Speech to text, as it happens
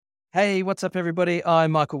Hey, what's up, everybody?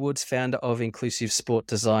 I'm Michael Woods, founder of Inclusive Sport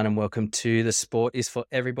Design, and welcome to the Sport is for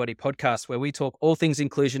Everybody podcast, where we talk all things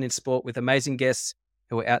inclusion in sport with amazing guests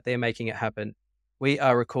who are out there making it happen. We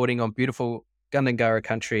are recording on beautiful Gundungurra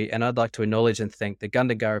country, and I'd like to acknowledge and thank the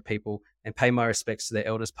Gundungurra people and pay my respects to their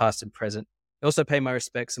elders past and present. I also pay my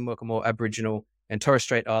respects and welcome all Aboriginal and Torres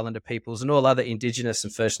Strait Islander peoples and all other Indigenous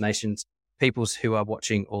and First Nations peoples who are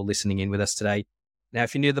watching or listening in with us today. Now,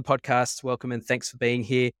 if you're new to the podcast, welcome and thanks for being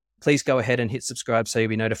here. Please go ahead and hit subscribe so you'll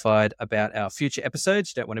be notified about our future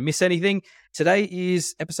episodes. You don't want to miss anything. Today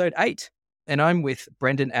is episode 8, and I'm with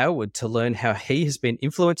Brendan Aylward to learn how he has been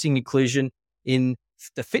influencing inclusion in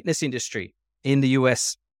the fitness industry in the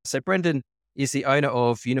US. So Brendan is the owner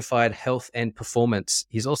of Unified Health and Performance.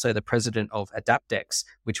 He's also the president of Adaptex,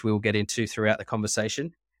 which we'll get into throughout the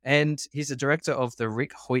conversation. And he's the director of the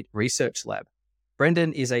Rick Hoyt Research Lab.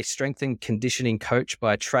 Brendan is a strength and conditioning coach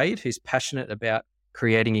by trade who's passionate about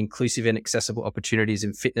creating inclusive and accessible opportunities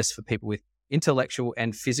in fitness for people with intellectual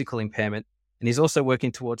and physical impairment. And he's also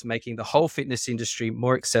working towards making the whole fitness industry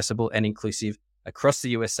more accessible and inclusive across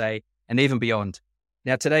the USA and even beyond.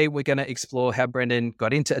 Now, today we're going to explore how Brendan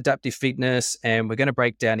got into adaptive fitness, and we're going to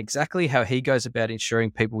break down exactly how he goes about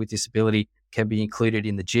ensuring people with disability can be included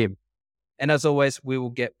in the gym. And as always, we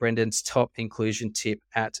will get Brendan's top inclusion tip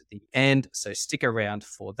at the end, so stick around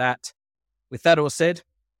for that. With that all said,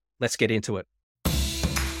 let's get into it.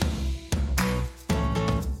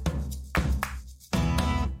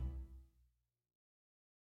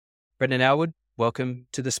 Brendan Aylward, welcome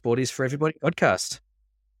to the Sport is for Everybody podcast.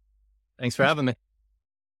 Thanks for having me.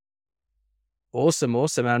 Awesome.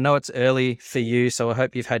 I know it's early for you, so I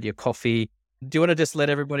hope you've had your coffee. Do you want to just let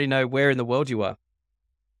everybody know where in the world you are?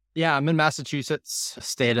 Yeah, I'm in Massachusetts,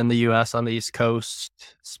 stayed in the US on the East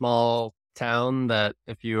Coast, small town that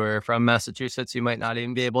if you were from Massachusetts, you might not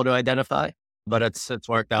even be able to identify, but it's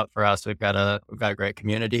worked out for us. We've got a great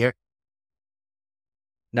community here.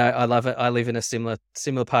 No, I love it. I live in a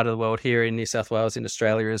similar part of the world here in New South Wales, in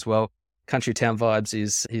Australia as well. Country town vibes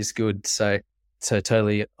is good. So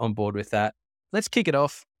totally on board with that. Let's kick it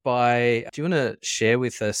off by, do you want to share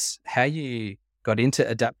with us how you got into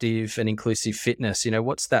adaptive and inclusive fitness? You know,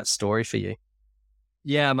 what's that story for you?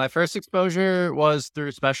 Yeah, my first exposure was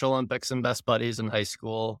through Special Olympics and Best Buddies in high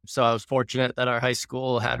school. So I was fortunate that our high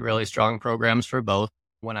school had really strong programs for both.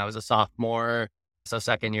 When I was a sophomore, so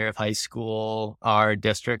second year of high school, our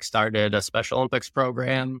district started a Special Olympics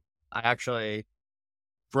program. I actually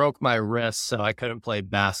broke my wrist, so I couldn't play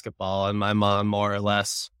basketball, and my mom more or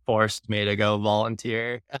less forced me to go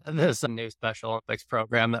volunteer at this new Special Olympics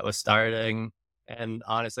program that was starting. And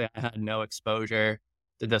honestly, I had no exposure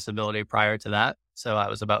to disability prior to that. So I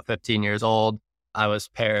was about 15 years old. I was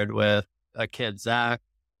paired with a kid, Zach,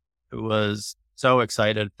 who was so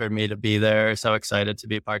excited for me to be there, so excited to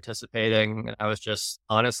be participating. And I was just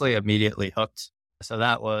honestly immediately hooked. So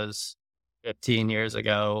that was 15 years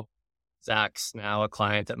ago. Zach's now a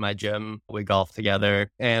client at my gym. We golf together.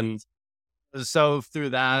 And so through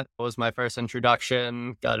that was my first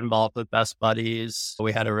introduction, got involved with Best Buddies.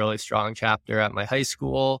 We had a really strong chapter at my high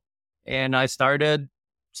school, and I started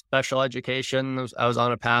special education. I was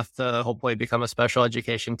on a path to hopefully become a special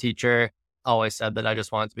education teacher. Always said that I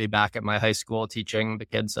just wanted to be back at my high school teaching the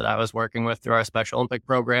kids that I was working with through our Special Olympic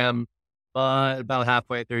program. But about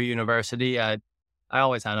halfway through university, I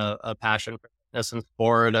always had a passion for fitness and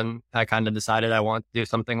sport, and I kind of decided I wanted to do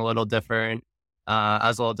something a little different. I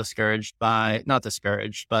was a little not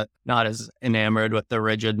discouraged, but not as enamored with the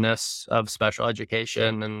rigidness of special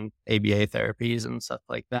education and ABA therapies and stuff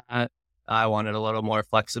like that. I wanted a little more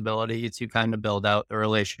flexibility to kind of build out the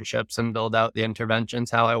relationships and build out the interventions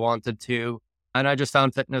how I wanted to. And I just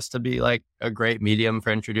found fitness to be like a great medium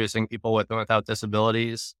for introducing people with and without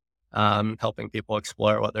disabilities, helping people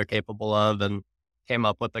explore what they're capable of, and came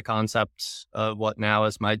up with the concept of what now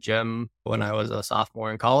is my gym when I was a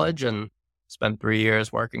sophomore in college, and spent 3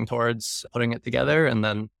 years working towards putting it together. And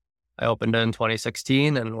then I opened it in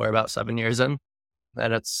 2016, and we're about 7 years in,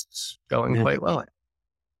 and it's going quite well.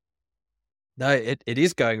 No, it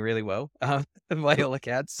is going really well, by all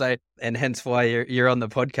accounts. So, and hence why you're on the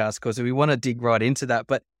podcast, because we want to dig right into that.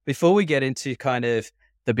 But before we get into kind of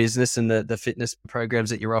the business and the fitness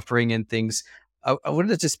programs that you're offering and things, I wanted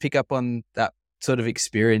to just pick up on that sort of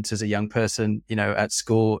experience as a young person, you know, at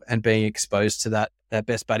school and being exposed to that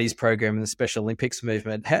Best Buddies program and the Special Olympics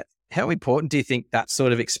movement. How important do you think that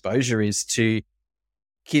sort of exposure is to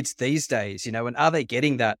kids these days, you know, and are they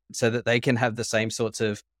getting that so that they can have the same sorts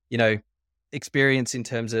of, you know, experience in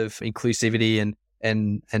terms of inclusivity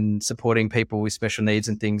and supporting people with special needs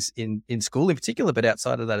and things in school in particular, but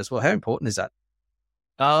outside of that as well? How important is that?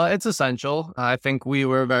 It's essential. I think we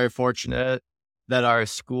were very fortunate that our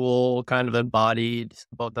school kind of embodied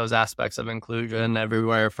both those aspects of inclusion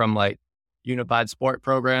everywhere from like unified sport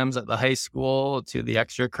programs at the high school to the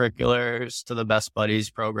extracurriculars to the Best Buddies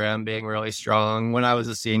program being really strong. When I was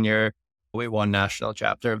a senior, we won National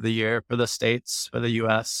Chapter of the Year for the States, for the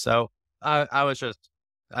US. So I was just,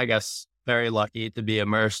 I guess, very lucky to be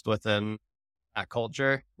immersed within that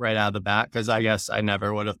culture right out of the bat, because I guess I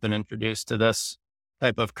never would have been introduced to this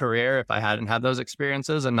type of career if I hadn't had those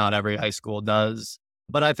experiences, and not every high school does.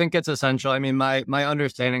 But I think it's essential. I mean, my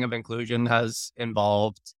understanding of inclusion has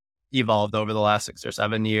evolved over the last 6 or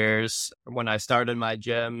 7 years. When I started my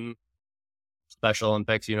gym, Special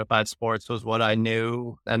Olympics, unified sports was what I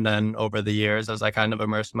knew. And then over the years, as I kind of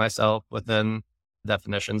immersed myself within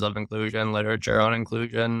definitions of inclusion, literature on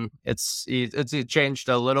inclusion, it's changed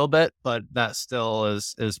a little bit, but that still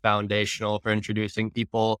is foundational for introducing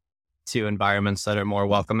people to environments that are more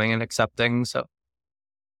welcoming and accepting. So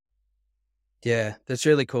Yeah, that's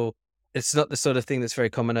really cool. It's not the sort of thing that's very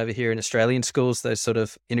common over here in Australian schools, those sort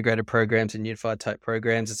of integrated programs and unified type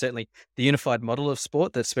programs. And certainly the unified model of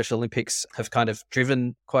sport that Special Olympics have kind of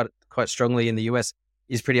driven quite strongly in the US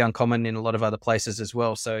is pretty uncommon in a lot of other places as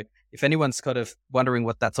well. So if anyone's kind of wondering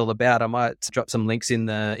what that's all about, I might drop some links in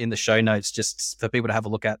the show notes just for people to have a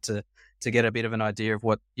look at to get a bit of an idea of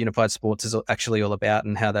what unified sports is actually all about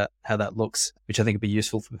and how that looks, which I think would be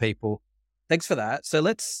useful for people. Thanks for that. So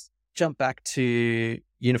let's jump back to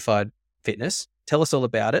unified fitness. Tell us all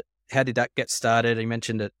about it. How did that get started? You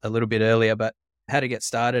mentioned it a little bit earlier, but how to get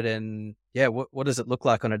started, and what does it look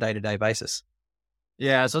like on a day-to-day basis?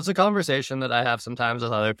 yeah, so it's a conversation that I have sometimes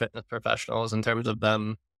with other fitness professionals in terms of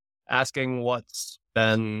them asking what's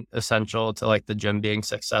been essential to like the gym being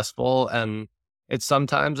successful. And it's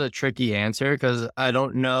sometimes a tricky answer because I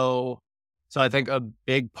don't know. So I think a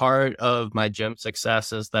big part of my gym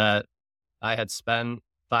success is that I had spent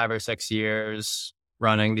 5 or 6 years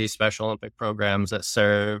running these Special Olympic programs that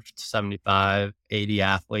served 75, 80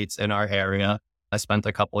 athletes in our area. I spent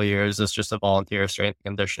a couple of years as just a volunteer strength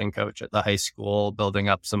and conditioning coach at the high school, building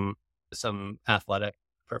up some athletic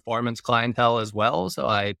performance clientele as well.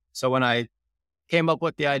 So when I came up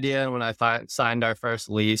with the idea and when I signed our first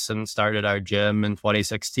lease and started our gym in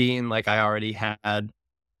 2016, like I already had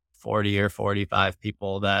 40 or 45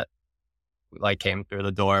 people that like came through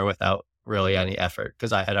the door without really any effort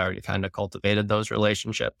because I had already kind of cultivated those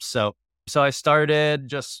relationships. So I started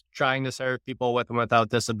just trying to serve people with and without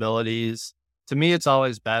disabilities. To me, it's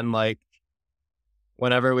always been like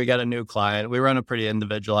whenever we get a new client, we run a pretty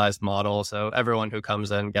individualized model. So everyone who comes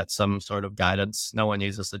in gets some sort of guidance. No one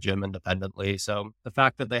uses the gym independently. So the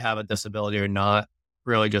fact that they have a disability or not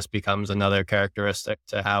really just becomes another characteristic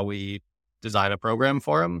to how we design a program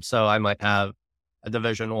for them. So I might have a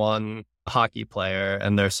Division I hockey player,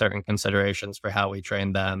 and there's certain considerations for how we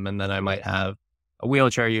train them. And then I might have a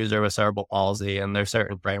wheelchair user with cerebral palsy, and there's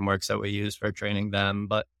certain frameworks that we use for training them.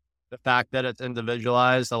 But the fact that it's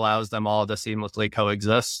individualized allows them all to seamlessly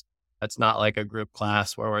coexist. It's not like a group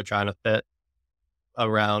class where we're trying to fit a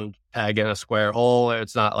round peg in a square hole.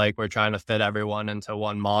 It's not like we're trying to fit everyone into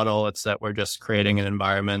one model. It's that we're just creating an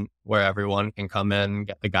environment where everyone can come in,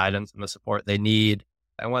 get the guidance and the support they need.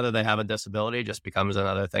 And whether they have a disability just becomes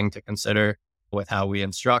another thing to consider with how we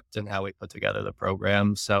instruct and how we put together the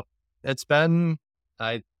program. So it's been,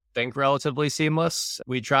 I think, relatively seamless.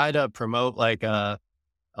 We try to promote like a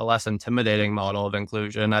less intimidating model of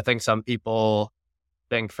inclusion. I think some people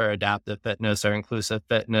think for adaptive fitness or inclusive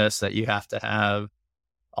fitness that you have to have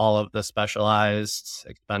all of the specialized,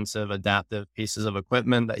 expensive, adaptive pieces of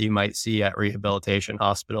equipment that you might see at rehabilitation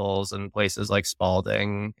hospitals and places like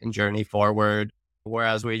Spalding and Journey Forward.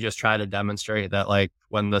 Whereas we just try to demonstrate that like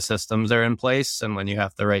when the systems are in place and when you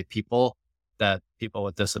have the right people, that people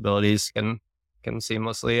with disabilities can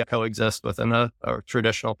seamlessly coexist within a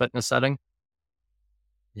traditional fitness setting.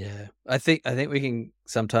 Yeah, I think we can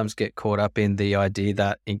sometimes get caught up in the idea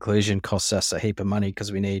that inclusion costs us a heap of money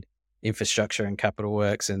because we need infrastructure and capital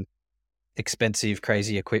works and expensive,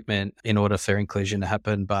 crazy equipment in order for inclusion to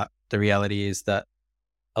happen. But the reality is that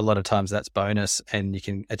a lot of times that's bonus and you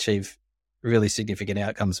can achieve really significant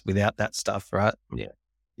outcomes without that stuff, right? Yeah.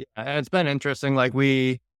 And it's been interesting. Like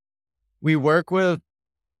we work with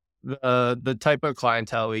the type of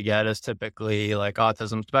clientele we get is typically like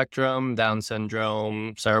autism spectrum, Down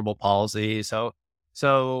syndrome, cerebral palsy. So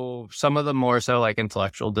some of them more so like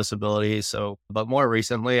intellectual disabilities. But more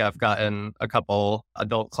recently, I've gotten a couple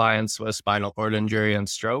adult clients with spinal cord injury and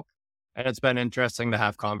stroke. And it's been interesting to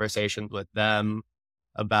have conversations with them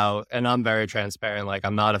about, and I'm very transparent. Like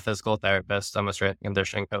I'm not a physical therapist. I'm a strength and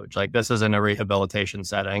conditioning coach. Like this isn't a rehabilitation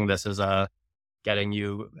setting. This is a getting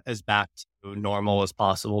you as back to normal as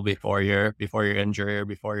possible before your injury or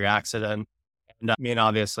before your accident. And I mean,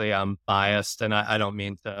 obviously, I'm biased, and I don't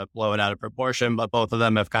mean to blow it out of proportion, but both of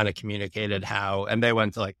them have kind of communicated how, and they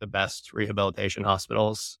went to like the best rehabilitation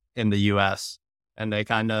hospitals in the U.S., and they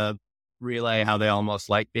kind of relay how they almost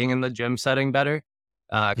like being in the gym setting better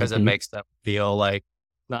because it Hmm. makes them feel like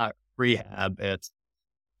not rehab, it's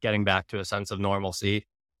getting back to a sense of normalcy.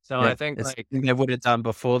 So I Yep. think It's like, something they would have done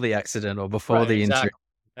before the accident or before right, the injury.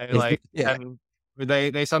 exactly. They like, Yeah. and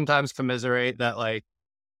they sometimes commiserate that like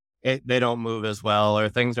they don't move as well or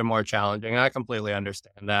things are more challenging. I completely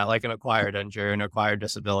understand that. Like an acquired injury, an acquired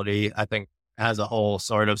disability, I think has a whole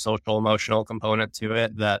sort of social emotional component to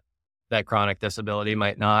it that chronic disability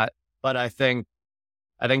might not. But I think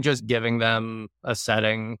just giving them a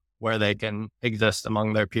setting where they can exist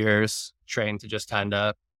among their peers, trained to just kind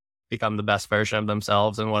of become the best version of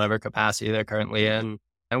themselves in whatever capacity they're currently in.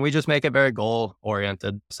 And we just make it very goal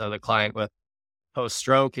oriented. So the client with post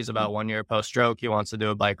stroke, he's about 1 year post stroke. He wants to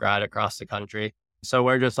do a bike ride across the country. So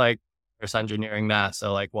we're just like reverse engineering that.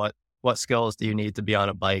 So like what skills do you need to be on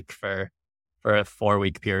a bike for a 4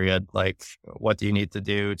 week period? Like what do you need to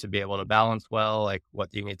do to be able to balance well? Like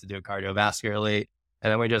what do you need to do cardiovascularly?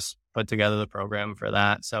 And then we just put together the program for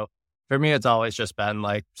that. So for me, it's always just been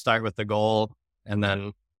like start with the goal and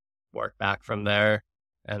then work back from there.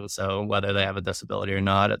 And so whether they have a disability or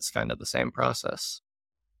not, it's kind of the same process.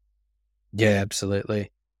 Yeah,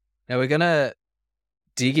 absolutely. Now we're going to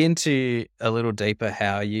dig into a little deeper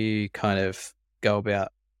how you kind of go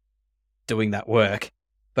about doing that work.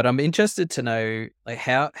 But I'm interested to know like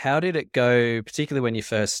how did it go, particularly when you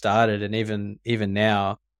first started and even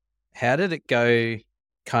now, how did it go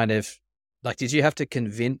kind of like did you have to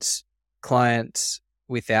convince clients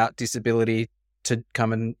without disability to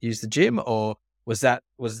come and use the gym, or was that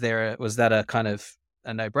a kind of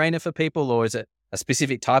a no-brainer for people, or is it a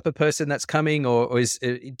specific type of person that's coming, or is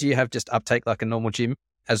do you have just uptake like a normal gym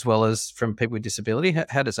as well as from people with disability?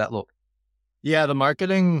 How does that look? Yeah, the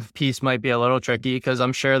marketing piece might be a little tricky because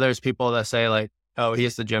I'm sure there's people that say like, "Oh,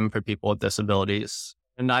 he's the gym for people with disabilities."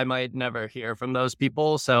 And I might never hear from those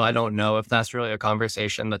people, so I don't know if that's really a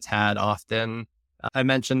conversation that's had often. I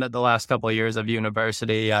mentioned that the last couple of years of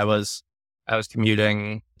university, I was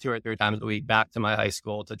commuting 2 or 3 times a week back to my high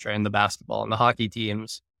school to train the basketball and the hockey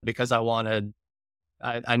teams because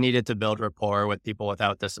I needed to build rapport with people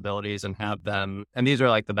without disabilities and have them, and these are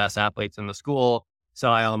like the best athletes in the school.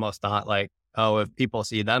 So I almost thought like, oh, if people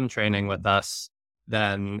see them training with us,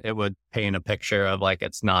 then it would paint a picture of like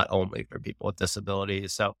it's not only for people with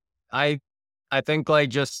disabilities. So I I think like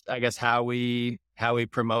just I guess how we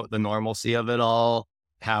promote the normalcy of it all,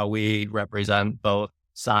 how we represent both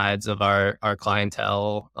sides of our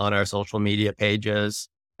clientele on our social media pages.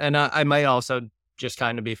 And I might also just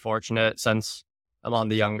kind of be fortunate since I'm on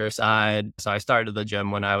the younger side. So I started the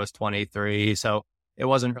gym when I was 23. So it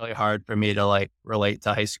wasn't really hard for me to like relate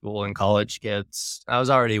to high school and college kids. I was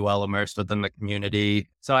already well immersed within the community.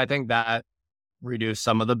 So I think that reduced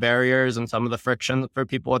some of the barriers and some of the friction for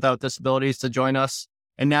people without disabilities to join us.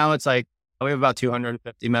 And now it's like we have about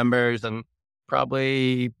 250 members and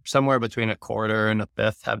probably somewhere between a quarter and a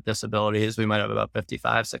fifth have disabilities. We might have about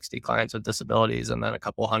 55, 60 clients with disabilities and then a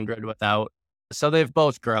couple hundred without. So they've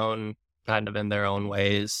both grown kind of in their own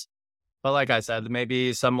ways. But like I said,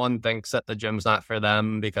 maybe someone thinks that the gym's not for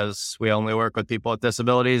them because we only work with people with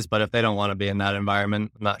disabilities. But if they don't want to be in that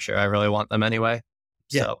environment, I'm not sure I really want them anyway.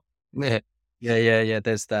 Yeah. So, Yeah.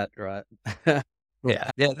 There's that, right?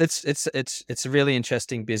 yeah, Yeah, it's a really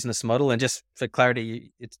interesting business model. And just for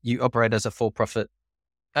clarity, you operate as a for-profit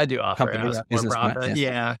I do offer it company, as right? for Business, right? profit.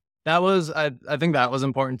 Yeah. Yeah. I think that was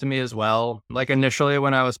important to me as well. Like initially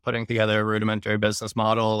when I was putting together a rudimentary business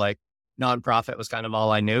model, like nonprofit was kind of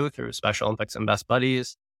all I knew through Special Olympics and Best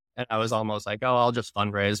Buddies. And I was almost like, oh, I'll just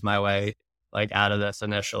fundraise my way like out of this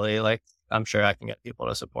initially. Like I'm sure I can get people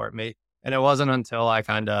to support me. And it wasn't until I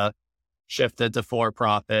kind of shifted to for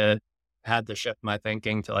profit, had to shift my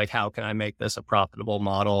thinking to like, how can I make this a profitable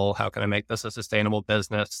model? How can I make this a sustainable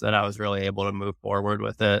business that I was really able to move forward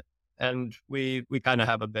with it? And we kind of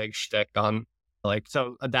have a big shtick on like,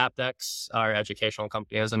 so AdaptX, our educational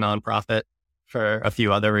company, is a nonprofit for a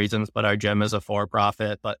few other reasons, but our gym is a for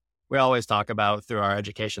profit. But we always talk about through our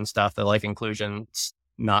education stuff that like inclusion's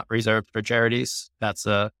not reserved for charities. That's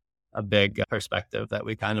a big perspective that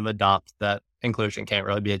we kind of adopt, that inclusion can't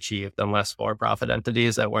really be achieved unless for-profit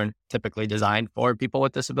entities that weren't typically designed for people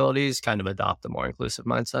with disabilities kind of adopt a more inclusive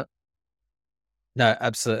mindset. No,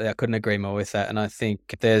 absolutely. I couldn't agree more with that. And I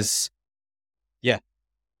think yeah,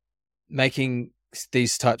 making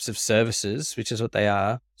these types of services, which is what they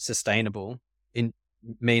are, sustainable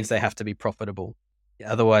means they have to be profitable.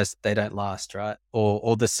 Otherwise, they don't last, right?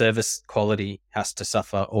 Or the service quality has to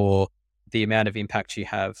suffer, or the amount of impact you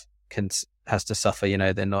have has to suffer.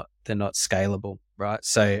 They're not scalable, right?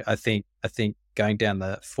 So I think going down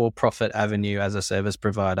the for-profit avenue as a service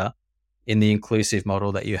provider in the inclusive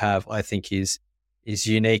model that you have, I think is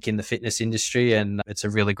unique in the fitness industry, and it's a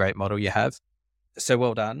really great model you have. So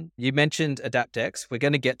well done. You mentioned AdaptX. We're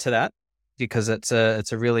going to get to that because it's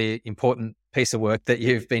a really important piece of work that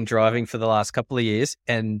you've been driving for the last couple of years,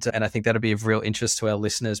 and I think that'll be of real interest to our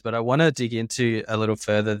listeners. But I want to dig into a little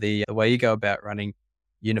further the way you go about running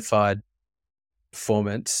unified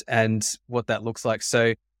performance and what that looks like.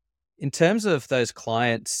 So in terms of those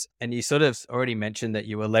clients, and you sort of already mentioned that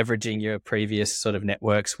you were leveraging your previous sort of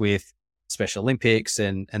networks with Special Olympics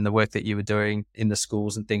and the work that you were doing in the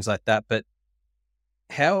schools and things like that. But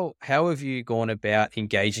how have you gone about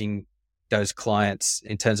engaging those clients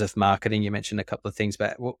in terms of marketing? You mentioned a couple of things,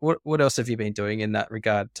 but what else have you been doing in that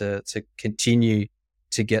regard to continue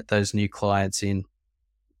to get those new clients in?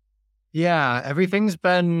 Yeah, everything's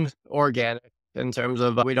been organic in terms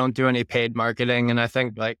of we don't do any paid marketing. And I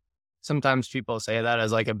think like sometimes people say that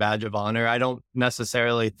as like a badge of honor. I don't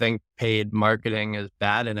necessarily think paid marketing is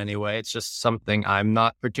bad in any way. It's just something I'm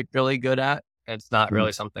not particularly good at. It's not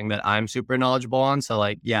really something that I'm super knowledgeable on. So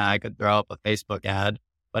like, yeah, I could throw up a Facebook ad,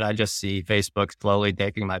 but I just see Facebook slowly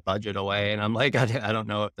taking my budget away. And I'm like, I don't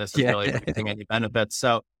know if this is really bringing any benefits.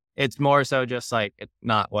 So it's more so just like, it's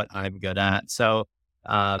not what I'm good at. So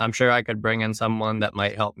I'm sure I could bring in someone that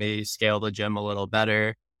might help me scale the gym a little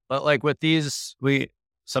better. But like with these,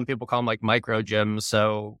 some people call them like micro gyms.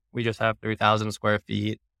 So we just have 3,000 square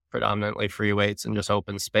feet, predominantly free weights and just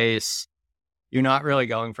open space. You're not really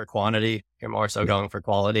going for quantity. You're more so going for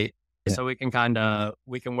quality. Yeah. So we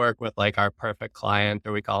can work with like our perfect client,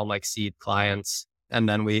 or we call them like seed clients. And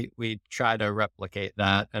then we try to replicate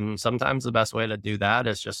that. And sometimes the best way to do that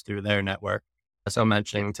is just through their network. So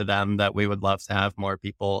mentioning to them that we would love to have more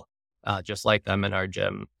people just like them in our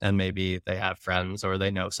gym. And maybe they have friends or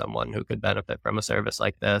they know someone who could benefit from a service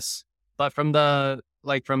like this. But from the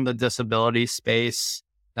disability space,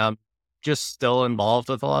 just still involved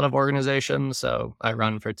with a lot of organizations. So I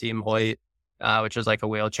run for Team Hoyt, which is like a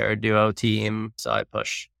wheelchair duo team. So I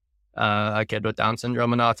push a kid with Down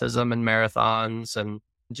syndrome and autism in marathons. And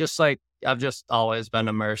just like, I've just always been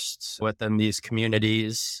immersed within these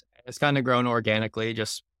communities. It's kind of grown organically,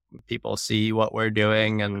 just people see what we're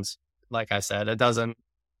doing. And like I said,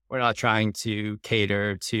 we're not trying to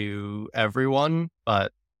cater to everyone,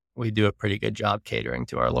 but we do a pretty good job catering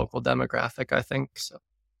to our local demographic, I think. So.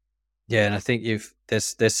 Yeah, and I think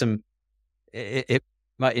there's some, it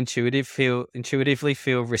might intuitively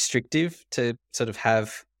feel restrictive to sort of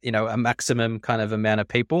have, a maximum kind of amount of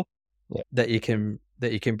people that you can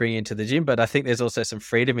bring into the gym. But I think there's also some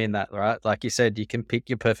freedom in that, right? Like you said, you can pick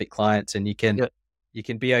your perfect clients, and you can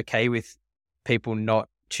be okay with people not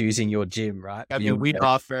choosing your gym, right? I mean, we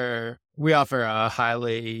offer a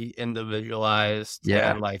highly individualized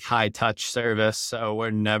and like high touch service. So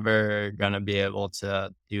we're never going to be able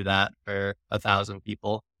to do that for 1,000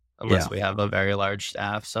 people unless we have a very large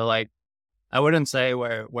staff. So like, I wouldn't say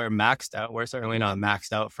we're maxed out. We're certainly not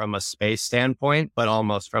maxed out from a space standpoint, but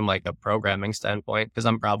almost from like a programming standpoint, because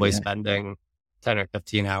I'm probably spending 10 or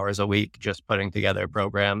 15 hours a week just putting together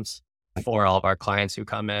programs for all of our clients who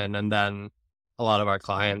come in. And then a lot of our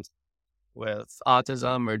clients with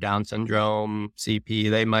autism or Down syndrome, CP,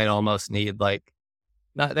 they might almost need they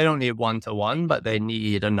don't need one-to-one, but they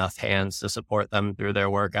need enough hands to support them through their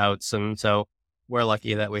workouts. And so we're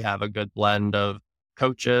lucky that we have a good blend of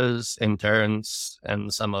coaches, interns,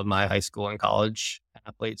 and some of my high school and college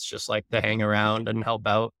athletes just like to hang around and help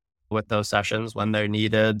out with those sessions when they're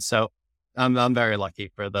needed. So I'm very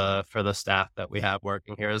lucky for the staff that we have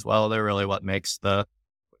working here as well. They're really what makes the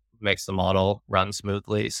model run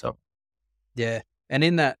smoothly. So yeah. And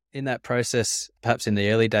in that process, perhaps in the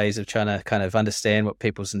early days of trying to kind of understand what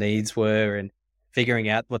people's needs were and figuring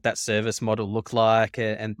out what that service model looked like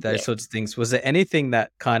and those sorts of things, was there anything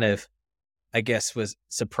that kind of, I guess, was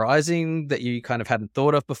surprising that you kind of hadn't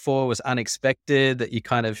thought of before, was unexpected, that you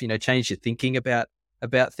kind of, changed your thinking about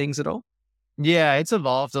things at all? Yeah, it's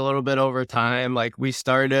evolved a little bit over time. Like we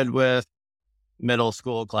started with middle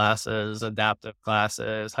school classes, adaptive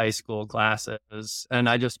classes, high school classes. And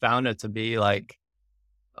I just found it to be like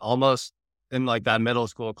almost in like that middle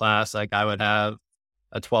school class, like I would have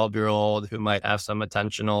a 12-year-old who might have some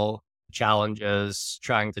attentional challenges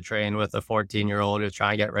trying to train with a 14-year-old who's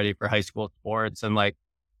trying to get ready for high school sports. And like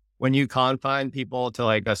when you confine people to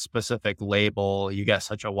like a specific label, you get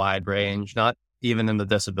such a wide range, not even in the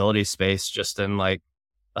disability space, just in like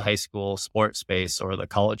the high school sports space or the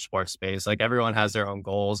college sports space. Like everyone has their own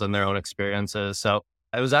goals and their own experiences. So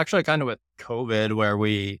it was actually kind of with COVID where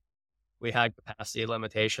we had capacity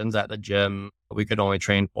limitations at the gym. We could only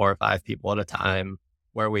train 4 or 5 people at a time,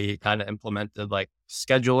 where we kind of implemented like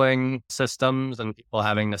scheduling systems and people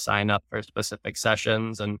having to sign up for specific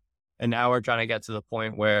sessions. And now we're trying to get to the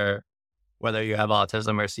point where whether you have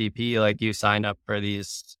autism or CP, like you sign up for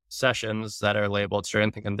these sessions that are labeled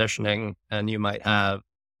strength and conditioning, and you might have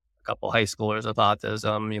a couple high schoolers with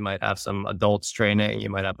autism, you might have some adults training, you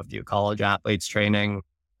might have a few college athletes training.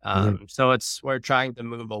 So we're trying to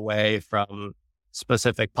move away from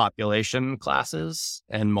specific population classes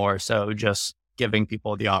and more so just giving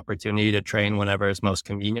people the opportunity to train whenever is most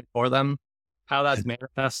convenient for them. How that's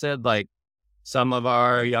manifested, like some of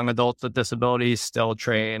our young adults with disabilities still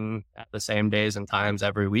train at the same days and times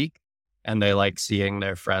every week. And they like seeing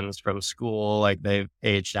their friends from school, like they've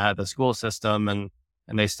aged out of the school system and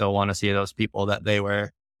they still want to see those people that they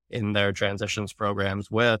were in their transitions programs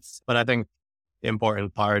with. But I think the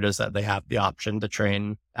important part is that they have the option to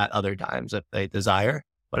train at other times if they desire.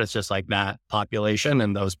 But it's just like that population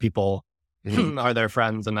and those people are their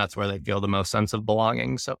friends, and that's where they feel the most sense of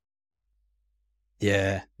belonging. So,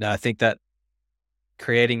 yeah, no, I think that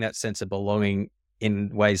creating that sense of belonging in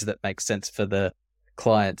ways that make sense for the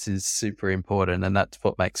clients is super important. And that's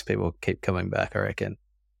what makes people keep coming back, I reckon.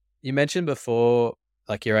 You mentioned before,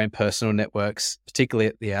 like your own personal networks, particularly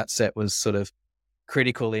at the outset, was sort of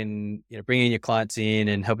critical in bringing your clients in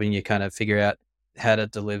and helping you kind of figure out how to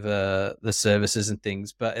deliver the services and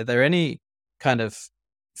things. But are there any kind of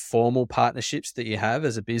formal partnerships that you have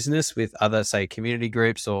as a business with other, say, community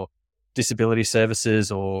groups or disability services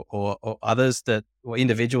or others that, or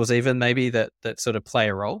individuals even maybe that sort of play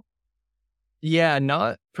a role? Yeah,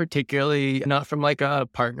 not particularly, not from like a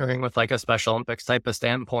partnering with like a Special Olympics type of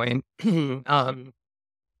standpoint. I'll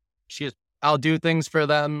do things for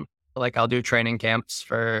them. Like I'll do training camps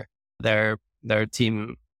for their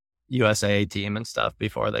team, USA team and stuff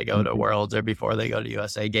before they go to Worlds or before they go to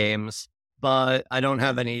USA Games. But I don't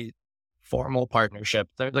have any formal partnership.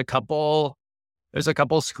 There's a couple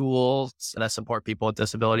schools that support people with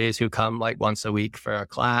disabilities who come like once a week for a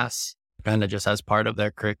class, kind of just as part of their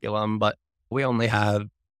curriculum. But we only have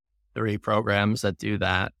 3 programs that do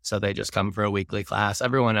that. So they just come for a weekly class.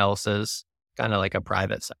 Everyone else is kind of like a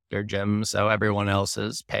private sector gym. So everyone else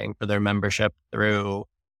is paying for their membership through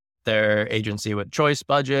their agency with choice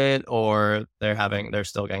budget, or they're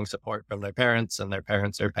still getting support from their parents and their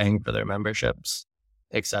parents are paying for their memberships,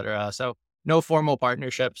 etc. So no formal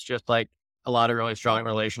partnerships, just like a lot of really strong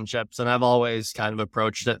relationships. And I've always kind of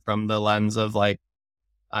approached it from the lens of like,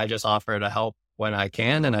 I just offer to help when I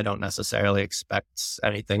can, and I don't necessarily expect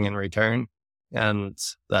anything in return. And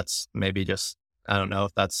that's maybe just, I don't know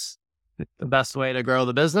if that's the best way to grow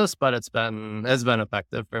the business, but it's been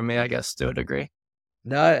effective for me, I guess, to a degree.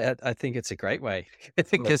 No, I think it's a great way. I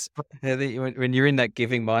think because when you're in that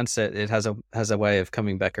giving mindset, it has a way of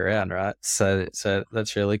coming back around, right? So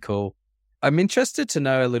that's really cool. I'm interested to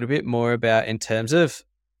know a little bit more about in terms of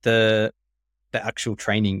the actual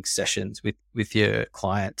training sessions with your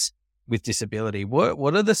clients with disability.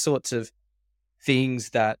 What are the sorts of things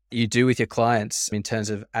that you do with your clients in terms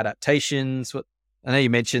of adaptations? I know you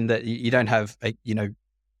mentioned that you don't have a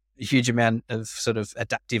huge amount of sort of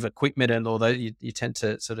adaptive equipment, and although you tend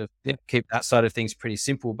to sort of keep that side of things pretty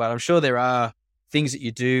simple, but I'm sure there are things that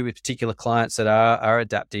you do with particular clients that are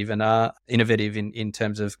adaptive and are innovative in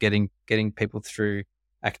terms of getting people through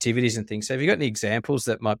activities and things. So have you got any examples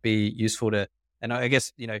that might be useful to, and I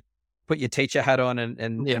guess, put your teacher hat on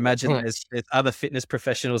and imagine there's other fitness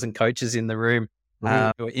professionals and coaches in the room who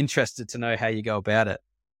are interested to know how you go about it.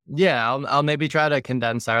 Yeah, I'll maybe try to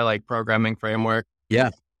condense our like programming framework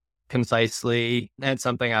concisely. It's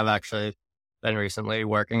something I've actually been recently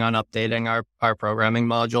working on updating our programming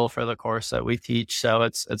module for the course that we teach. So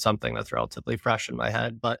it's something that's relatively fresh in my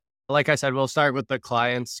head. But like I said, we'll start with the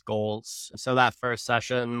client's goals. So that first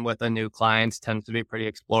session with the new clients tends to be pretty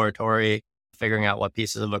exploratory, figuring out what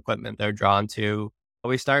pieces of equipment they're drawn to.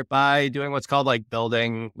 We start by doing what's called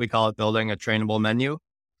we call it building a trainable menu.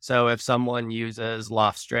 So if someone uses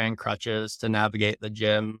loft strand crutches to navigate the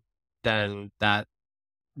gym, then that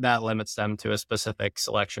limits them to a specific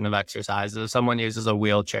selection of exercises. If someone uses a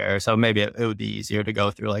wheelchair, so maybe it would be easier to go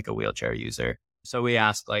through like a wheelchair user. So we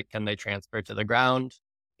ask, like, can they transfer to the ground?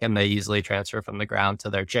 Can they easily transfer from the ground to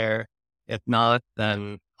their chair? If not,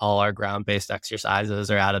 then all our ground-based exercises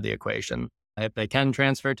are out of the equation. If they can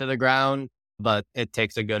transfer to the ground, but it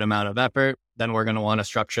takes a good amount of effort, then we're going to want to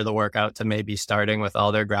structure the workout to maybe starting with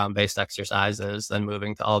all their ground-based exercises, then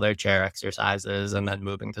moving to all their chair exercises, and then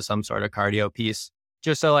moving to some sort of cardio piece.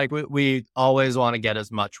 just so like we always want to get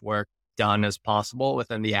as much work done as possible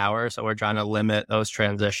within the hour. So we're trying to limit those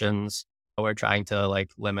transitions. We're trying to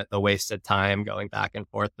like limit the wasted time going back and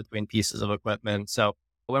forth between pieces of equipment. So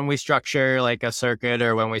when we structure like a circuit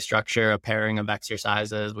or when we structure a pairing of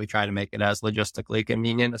exercises, we try to make it as logistically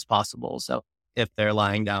convenient as possible. So if they're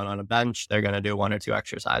lying down on a bench, they're going to do 1 or 2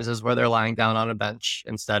 exercises where they're lying down on a bench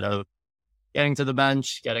instead of getting to the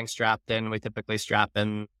bench, getting strapped in. We typically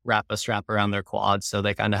wrap a strap around their quads so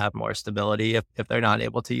they kind of have more stability if they're not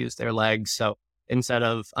able to use their legs. So instead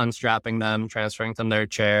of unstrapping them, transferring them to their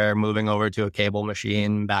chair, moving over to a cable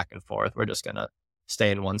machine, back and forth, we're just going to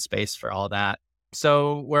stay in one space for all that.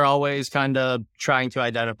 So we're always kind of trying to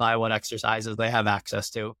identify what exercises they have access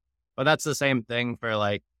to. But that's the same thing for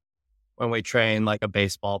like when we train like a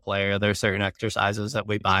baseball player, there's certain exercises that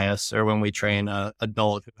we bias, or when we train a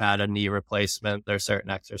adult who had a knee replacement, there's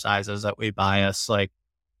certain exercises that we bias. Like,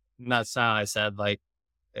 and that's how I said, like,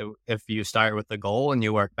 if you start with the goal and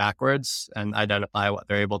you work backwards and identify what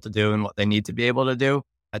they're able to do and what they need to be able to do,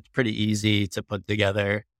 it's pretty easy to put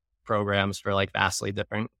together programs for like vastly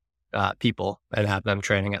different people and have them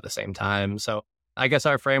training at the same time. So I guess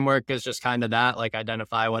our framework is just kind of that, like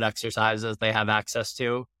identify what exercises they have access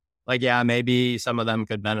to. Like, yeah, maybe some of them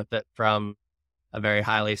could benefit from a very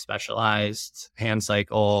highly specialized hand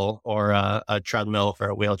cycle or a treadmill for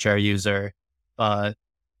a wheelchair user. But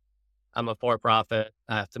I'm a for-profit.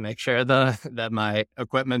 I have to make sure that my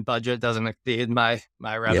equipment budget doesn't exceed my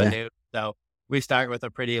revenue. Yeah. So we start with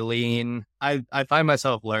a pretty lean. I find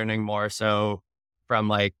myself learning more so from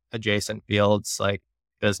like adjacent fields like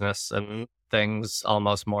business and things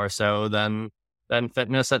almost more so than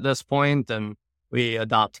fitness at this point. And we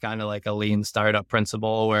adopt kind of like a lean startup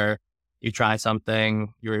principle where you try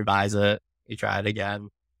something, you revise it, you try it again,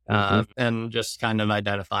 and just kind of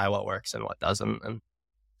identify what works and what doesn't. And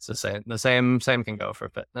it's the same can go for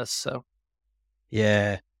fitness. So,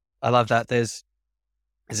 yeah, I love that. There's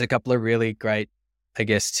a couple of really great, I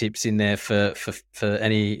guess, tips in there for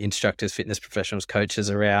any instructors, fitness professionals, coaches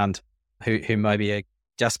around who maybe are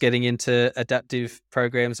just getting into adaptive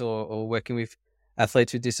programs or working with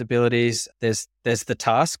athletes with disabilities. There's the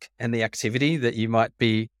task and the activity that you might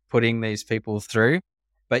be putting these people through,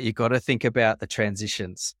 but you got to think about the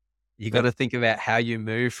transitions. You got to think about how you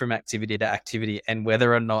move from activity to activity and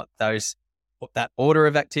whether or not that order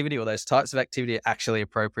of activity or those types of activity are actually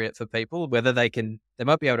appropriate for people, whether they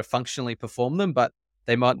might be able to functionally perform them, but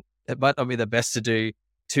it might not be the best to do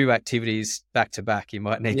 2 activities back to back. You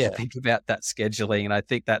might need to think about that scheduling. And I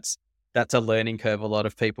think that's a learning curve a lot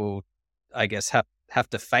of people, I guess, have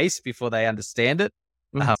to face before they understand it.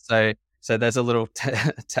 So there's a little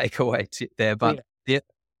takeaway there. But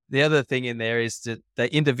the other thing in there is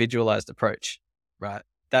the individualized approach, right?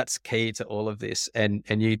 That's key to all of this. And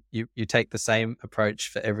you take the same approach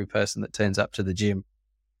for every person that turns up to the gym,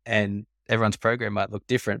 and everyone's program might look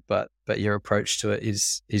different, but your approach to it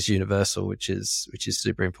is universal, which is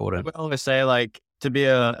super important. I always say, like, to be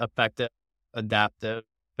a effective, adaptive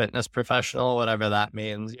fitness professional, whatever that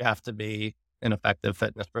means, you have to be an effective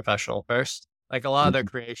fitness professional first. Like a lot of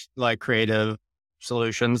the creative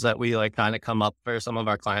solutions that we like kind of come up for some of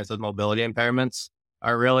our clients with mobility impairments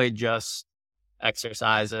are really just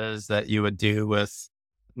exercises that you would do with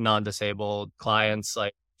non-disabled clients,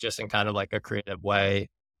 like just in kind of like a creative way.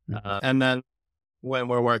 And then when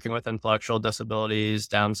we're working with intellectual disabilities,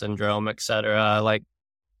 Down syndrome, etc., like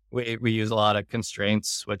we use a lot of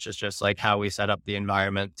constraints, which is just like how we set up the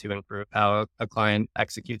environment to improve how a client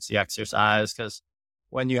executes the exercise. Because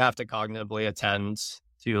when you have to cognitively attend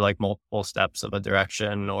to like multiple steps of a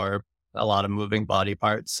direction or a lot of moving body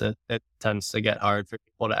parts, it tends to get hard for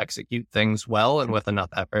people to execute things well and with enough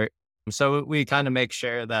effort. So we kind of make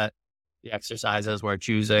sure that the exercises we're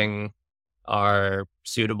choosing are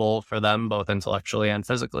suitable for them, both intellectually and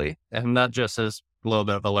physically. And that just is a little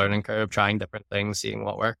bit of a learning curve, trying different things, seeing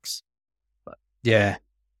what works. But yeah.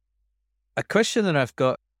 A question that I've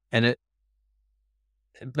got, and it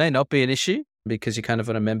may not be an issue because you're kind of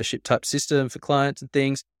on a membership type system for clients and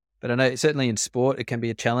things, but I know certainly in sport, it can be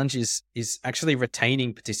a challenge is actually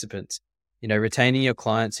retaining participants, retaining your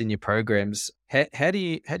clients in your programs. How do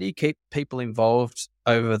you keep people involved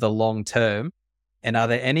over the long term? And are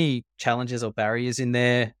there any challenges or barriers in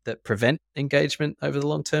there that prevent engagement over the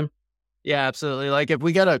long term? Yeah, absolutely. Like if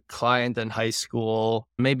we get a client in high school,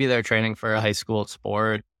 maybe they're training for a high school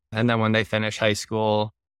sport. And then when they finish high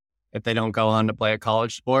school, if they don't go on to play a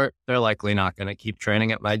college sport, they're likely not going to keep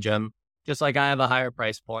training at my gym. Just like I have a higher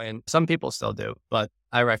price point. Some people still do, but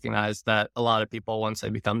I recognize that a lot of people, once they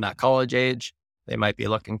become that college age, They might be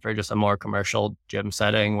looking for just a more commercial gym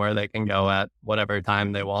setting where they can go at whatever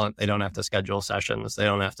time they want. They don't have to schedule sessions. They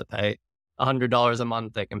don't have to pay $100 a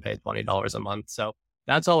month. They can pay $20 a month. So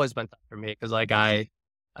that's always been tough for me because like I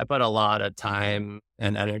put a lot of time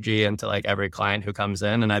and energy into like every client who comes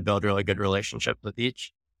in, and I build really good relationships with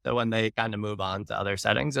each. So when they kind of move on to other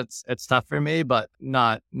settings, it's tough for me, but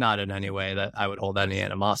not in any way that I would hold any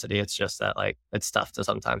animosity. It's just that like it's tough to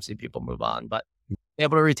sometimes see people move on, but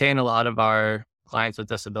able to retain a lot of our clients with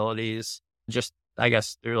disabilities, just I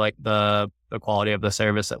guess through like the quality of the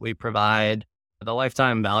service that we provide. The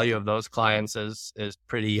lifetime value of those clients is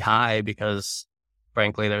pretty high because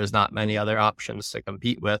frankly, there's not many other options to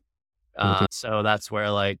compete with. So that's where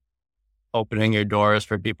like opening your doors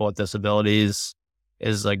for people with disabilities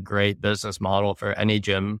is a great business model for any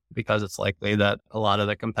gym because it's likely that a lot of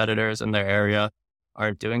the competitors in their area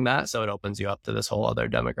aren't doing that. So it opens you up to this whole other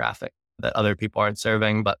demographic that other people aren't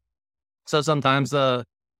serving. But so sometimes the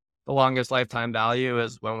longest lifetime value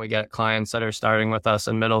is when we get clients that are starting with us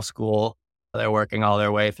in middle school. They're working all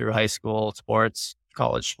their way through high school sports,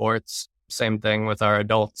 college sports. Same thing with our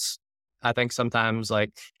adults. I think sometimes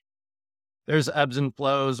like there's ebbs and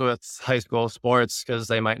flows with high school sports because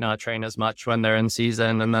they might not train as much when they're in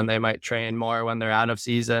season and then they might train more when they're out of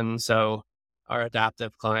season. So our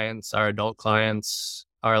adaptive clients, our adult clients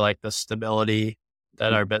are like the stability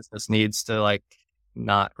that our business needs to like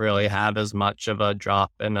not really have as much of a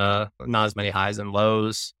drop and not as many highs and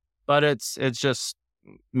lows. But it's just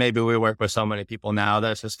maybe we work with so many people now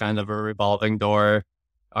that's just kind of a revolving door.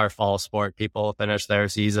 Our fall sport people finish their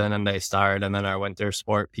season and they start, and then our winter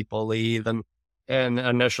sport people leave. And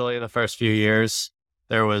initially the first few years,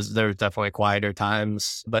 there was definitely quieter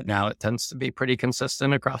times, but now it tends to be pretty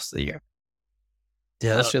consistent across the year.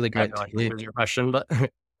 Yeah, that's really great. Here's your question, but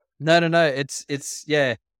no.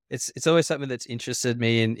 It's always something that's interested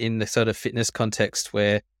me in the sort of fitness context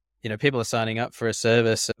where, you know, people are signing up for a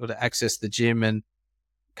service or to access the gym, and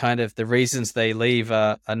kind of the reasons they leave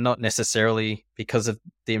are not necessarily because of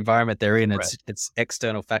the environment they're in. It's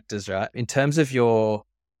external factors, right? In terms of your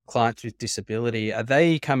clients with disability, are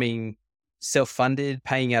they coming self-funded,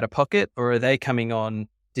 paying out of pocket, or are they coming on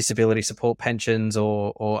disability support pensions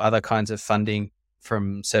or other kinds of funding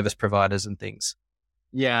from service providers and things?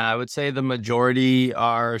 Yeah, I would say the majority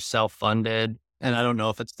are self-funded, and I don't know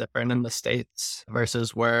if it's different in the States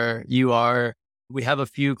versus where you are. We have a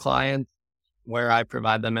few clients where I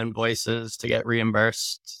provide them invoices to get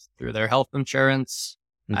reimbursed through their health insurance.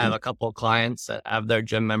 Mm-hmm. I have a couple of clients that have their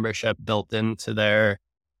gym membership built into their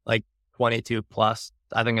like 22 plus,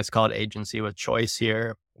 I think it's called agency with choice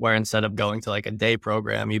here, where instead of going to like a day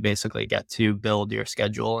program, you basically get to build your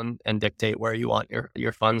schedule and dictate where you want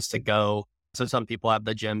your funds to go. So some people have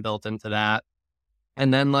the gym built into that.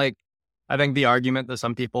 And then like, I think the argument that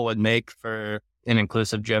some people would make for an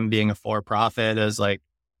inclusive gym being a for-profit is like,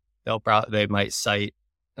 they might cite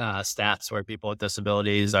stats where people with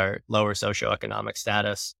disabilities are lower socioeconomic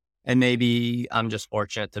status. And maybe I'm just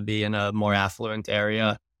fortunate to be in a more affluent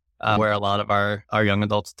area where a lot of our young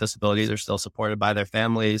adults with disabilities are still supported by their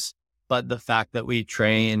families. But the fact that we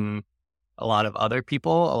train a lot of other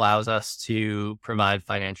people allows us to provide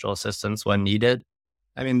financial assistance when needed.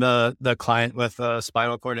 I mean, the client with a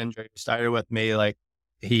spinal cord injury started with me, like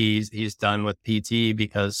he's done with PT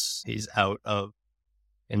because he's out of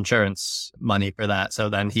insurance money for that. So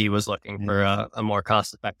then he was looking for a more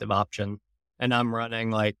cost-effective option. And I'm running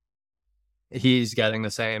like, he's getting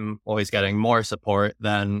he's getting more support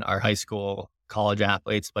than our high school college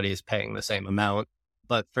athletes, but he's paying the same amount.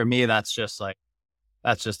 But for me, that's just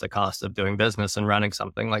the cost of doing business and running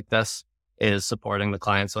something like this is supporting the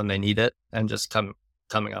clients when they need it and just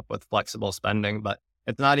coming up with flexible spending. But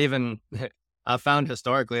it's not even, I've found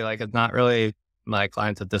historically, like it's not really my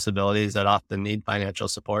clients with disabilities that often need financial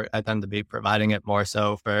support. I tend to be providing it more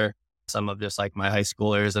so for some of just like my high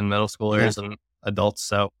schoolers and middle schoolers and adults.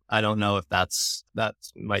 So I don't know if that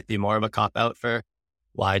might be more of a cop out for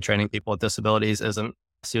why training people with disabilities isn't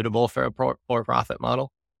suitable for a for-profit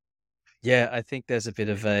model. Yeah, I think there's a bit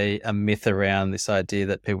of a myth around this idea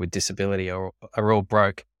that people with disability are all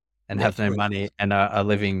broke and have no money and are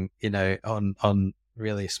living, you know, on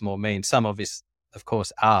really small means. Some of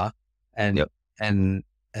course are, and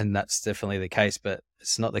that's definitely the case, but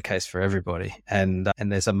it's not the case for everybody. And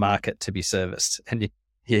there's a market to be serviced, and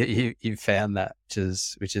you found that,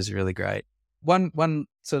 which is really great. One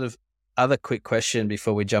sort of other quick question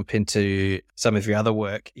before we jump into some of your other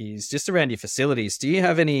work is just around your facilities. Do you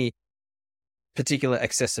have any particular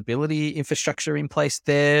accessibility infrastructure in place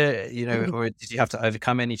there, you know, or did you have to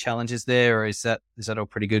overcome any challenges there, or is that all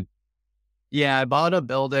pretty good? Yeah, I bought a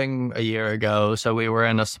building a year ago. So we were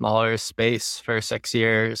in a smaller space for 6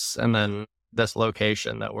 years. And then this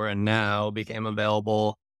location that we're in now became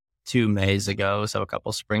available 2 Mays ago. So a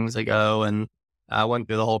couple springs ago. And I went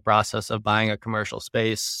through the whole process of buying a commercial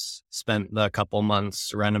space, spent the couple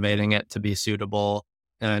months renovating it to be suitable,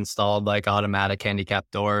 and installed like automatic handicap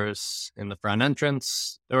doors in the front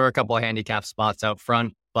entrance. There were a couple of handicap spots out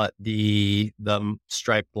front, but the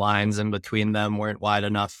striped lines in between them weren't wide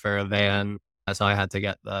enough for a van. So I had to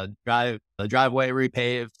get the driveway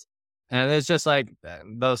repaved. And it's just like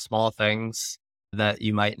those small things that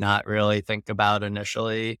you might not really think about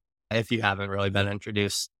initially if you haven't really been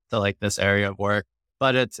introduced to like this area of work.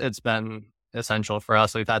 But it's been essential for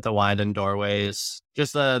us. We've had to widen doorways.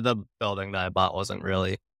 Just the building that I bought wasn't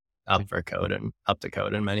really up to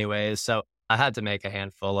code in many ways. So I had to make a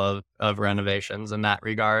handful of renovations in that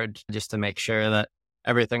regard just to make sure that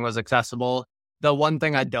everything was accessible. The one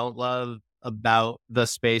thing I don't love about the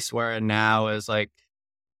space we're in now is like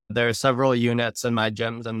there are several units in my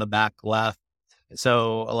gyms in the back left.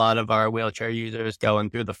 So a lot of our wheelchair users go in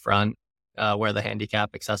through the front where the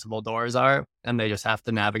handicap accessible doors are, and they just have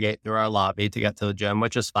to navigate through our lobby to get to the gym,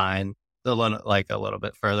 which is fine. A little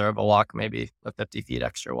bit further of a walk, maybe a 50 feet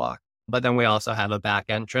extra walk. But then we also have a back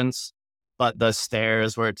entrance, but the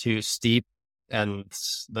stairs were too steep and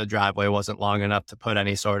the driveway wasn't long enough to put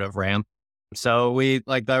any sort of ramp. So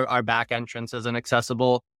our back entrance isn't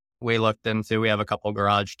accessible. We have a couple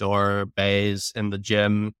garage door bays in the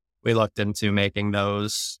gym. We looked into making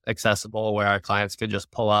those accessible where our clients could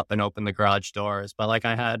just pull up and open the garage doors. But like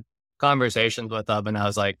I had conversations with them and I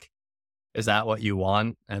was like, is that what you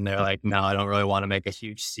want? And they're like, no, I don't really want to make a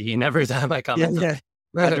huge scene every time I come. Yeah.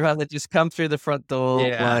 I'd rather just come through the front door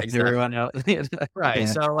like exactly. Everyone else. Right. Yeah.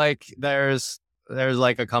 So like there's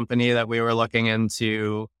like a company that we were looking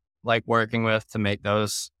into like working with to make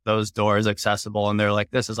those doors accessible. And they're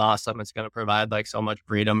like, this is awesome. It's going to provide like so much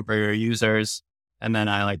freedom for your users. And then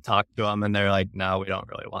I like talked to them and they're like, no, we don't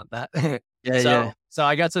really want that. So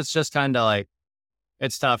I guess it's just kind of like,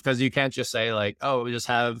 it's tough because you can't just say like, oh, just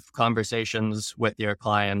have conversations with your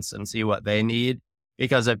clients and see what they need.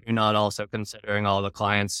 Because if you're not also considering all the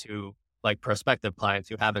clients who like prospective clients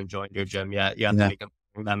who haven't joined your gym yet, you have to be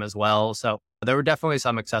considering them as well. So there were definitely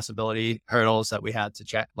some accessibility hurdles that we had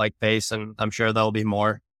to face, and I'm sure there'll be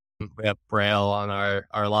more. We have Braille on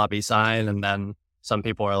our lobby sign, and then some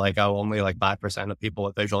people are like, oh, only like 5% of people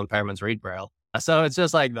with visual impairments read Braille. So it's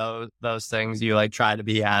just like those things. You like try to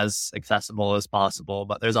be as accessible as possible,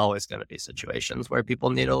 but there's always going to be situations where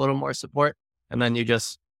people need a little more support. And then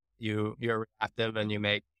you're reactive and you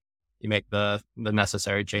make the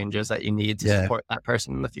necessary changes that you need to support that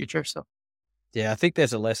person in the future. So yeah, I think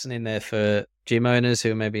there's a lesson in there for gym owners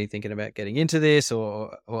who may be thinking about getting into this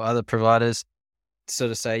or other providers to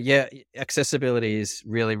sort of say, yeah, accessibility is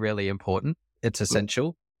really, really important. It's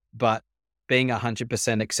essential, but being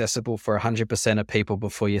 100% accessible for 100% of people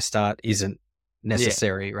before you start isn't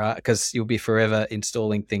necessary, right? Because you'll be forever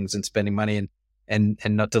installing things and spending money and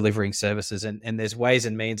not delivering services. And there's ways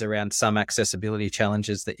and means around some accessibility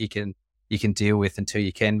challenges that you can deal with until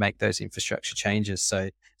you can make those infrastructure changes. So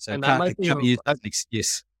and that might be an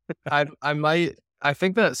excuse. I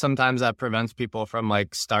think that sometimes that prevents people from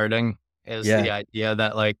like starting is the idea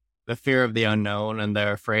that like the fear of the unknown, and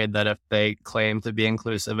they're afraid that if they claim to be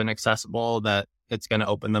inclusive and accessible, that it's going to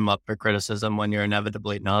open them up for criticism when you're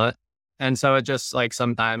inevitably not. And so it just like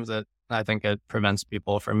sometimes I think it prevents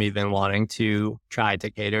people from even wanting to try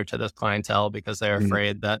to cater to this clientele because they're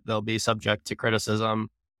afraid that they'll be subject to criticism.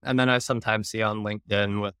 And then I sometimes see on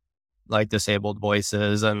LinkedIn with like disabled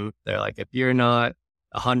voices, and they're like, if you're not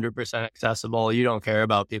 100% accessible, you don't care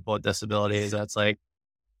about people with disabilities. That's like,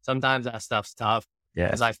 sometimes that stuff's tough. Yeah.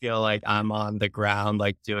 Because I feel like I'm on the ground,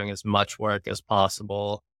 like doing as much work as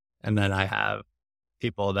possible. And then I have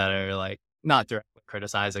people that are like, not directly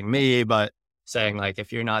criticizing me, but saying like,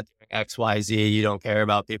 if you're not doing X, Y, Z, you don't care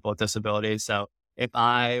about people with disabilities. So if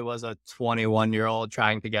I was a 21-year-old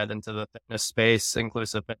trying to get into the fitness space,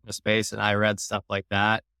 inclusive fitness space, and I read stuff like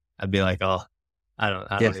that, I'd be like, oh, I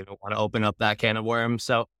don't even want to open up that can of worms.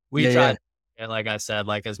 So we try, like I said,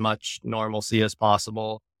 like as much normalcy as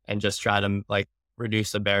possible, and just try to like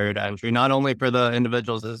reduce the barrier to entry, not only for the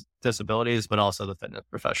individuals with disabilities, but also the fitness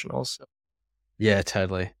professionals. Yeah,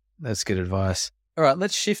 totally. That's good advice. All right,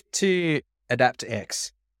 let's shift to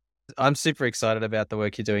AdaptX. I'm super excited about the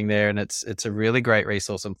work you're doing there, and it's a really great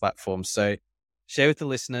resource and platform. So share with the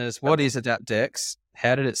listeners, what is AdaptX?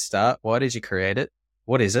 How did it start? Why did you create it?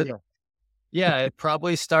 What is it? Yeah, it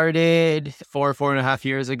probably started 4.5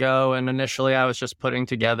 years ago. And initially I was just putting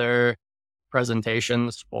together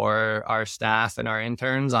presentations for our staff and our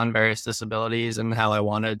interns on various disabilities and how I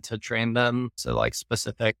wanted to train them. So like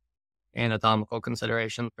specific anatomical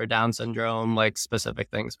considerations for Down syndrome, like specific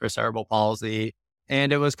things for cerebral palsy.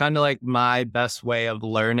 And it was kind of like my best way of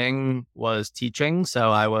learning was teaching.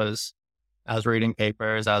 So I was reading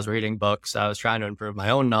papers, I was reading books, I was trying to improve my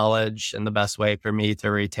own knowledge. And the best way for me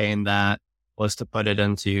to retain that was to put it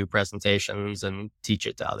into presentations and teach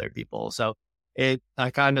it to other people. So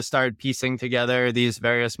I kind of started piecing together these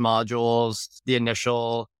various modules. The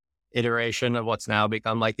initial iteration of what's now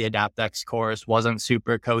become like the AdaptX course wasn't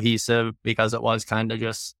super cohesive because it was kind of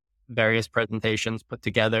just various presentations put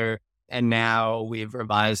together. And now we've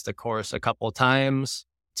revised the course a couple times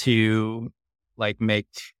to like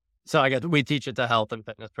so I guess we teach it to health and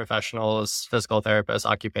fitness professionals, physical therapists,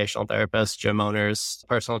 occupational therapists, gym owners,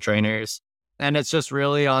 personal trainers. And it's just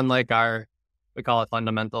really on like we call it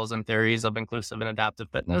fundamentals and theories of inclusive and adaptive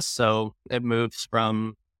fitness. So it moves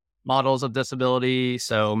from models of disability,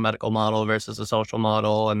 so medical model versus a social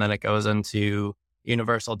model, and then it goes into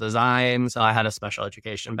universal design. So I had a special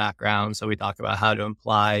education background, so we talk about how to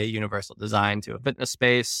apply universal design to a fitness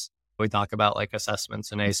space. We talk about like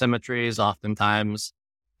assessments and asymmetries. Oftentimes,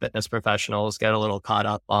 fitness professionals get a little caught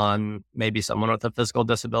up on maybe someone with a physical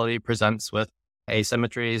disability presents with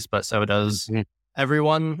asymmetries, but so does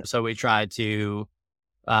everyone. So we try to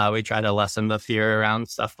lessen the fear around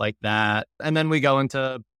stuff like that. And then we go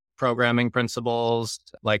into programming principles,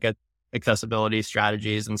 like accessibility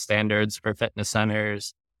strategies and standards for fitness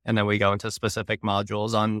centers. And then we go into specific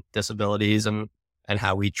modules on disabilities and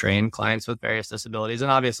how we train clients with various disabilities.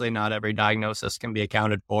 And obviously not every diagnosis can be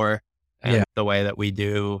accounted for. And the way that we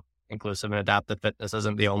do inclusive and adaptive fitness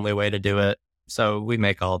isn't the only way to do it. So we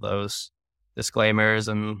make all those disclaimers,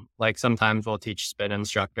 and like sometimes we'll teach spin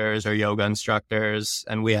instructors or yoga instructors,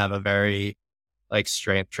 and we have a very like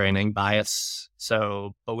strength training bias.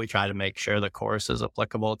 So, but we try to make sure the course is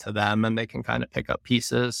applicable to them and they can kind of pick up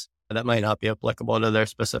pieces that might not be applicable to their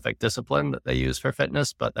specific discipline that they use for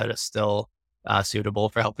fitness, but that is still suitable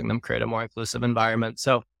for helping them create a more inclusive environment.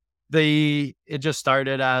 So it just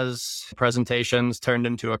started as presentations, turned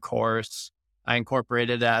into a course. I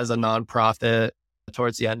incorporated it as a nonprofit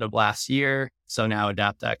towards the end of last year. So now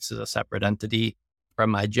AdaptX is a separate entity from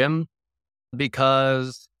my gym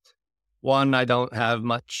because one, I don't have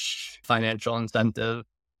much financial incentive.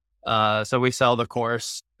 So we sell the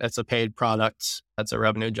course. It's a paid product. That's a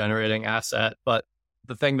revenue generating asset. But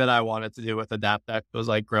the thing that I wanted to do with AdaptX was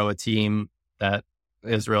like grow a team that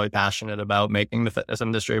is really passionate about making the fitness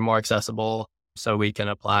industry more accessible so we can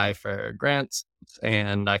apply for grants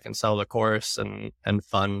and I can sell the course and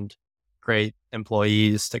fund great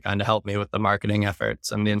employees to kind of help me with the marketing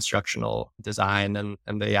efforts and the instructional design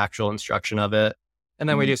and the actual instruction of it. And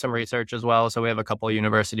then we do some research as well. So we have a couple of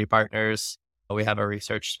university partners. We have a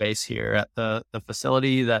research space here at the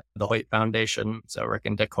facility that the Hoyt Foundation. So Rick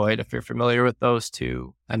and Dick Hoyt, if you're familiar with those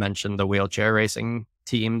two. I mentioned the wheelchair racing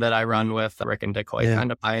team that I run with. Rick and Dick Hoyt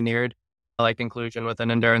kind of pioneered like inclusion within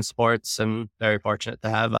endurance sports, and very fortunate to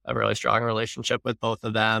have a really strong relationship with both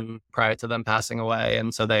of them prior to them passing away.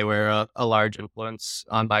 And so they were a large influence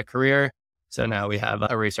on my career. So now we have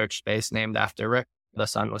a research space named after Rick, the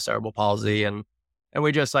son with cerebral palsy. And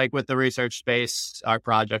we just like with the research space, our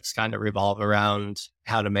projects kind of revolve around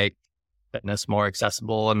how to make fitness more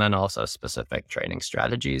accessible and then also specific training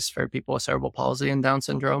strategies for people with cerebral palsy and Down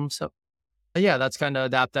syndrome. So yeah, that's kind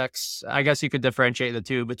of AdaptX. I guess you could differentiate the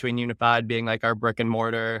two between Unified being like our brick and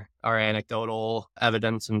mortar, our anecdotal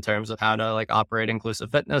evidence in terms of how to like operate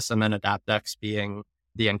inclusive fitness, and then AdaptX being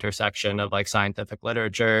the intersection of like scientific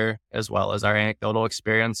literature as well as our anecdotal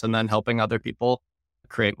experience and then helping other people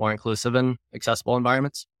create more inclusive and accessible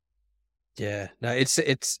environments. Yeah, no,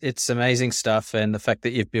 it's amazing stuff. And the fact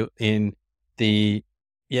that you've built in the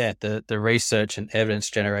research and evidence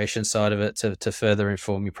generation side of it to further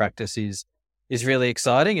inform your practice is really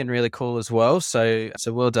exciting and really cool as well. So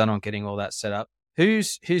well done on getting all that set up.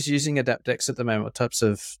 Who's using AdaptX at the moment? What types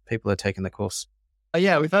of people are taking the course?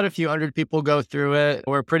 Yeah, we've had a few hundred people go through it.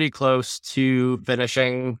 We're pretty close to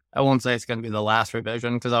finishing. I won't say it's going to be the last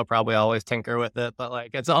revision because I'll probably always tinker with it, but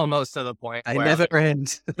like it's almost to the point where never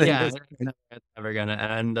end. It's never going to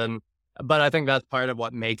end. But I think that's part of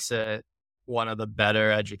what makes it one of the better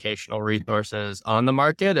educational resources on the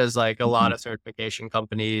market is like a lot of certification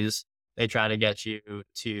companies. They try to get you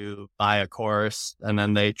to buy a course and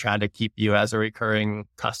then they try to keep you as a recurring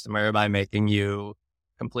customer by making you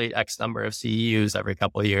complete X number of CEUs every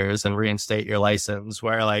couple of years and reinstate your license,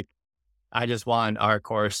 where like, I just want our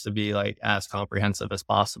course to be like as comprehensive as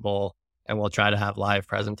possible. And we'll try to have live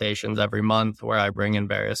presentations every month where I bring in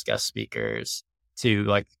various guest speakers to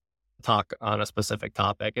like talk on a specific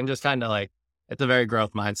topic and just kind of like, it's a very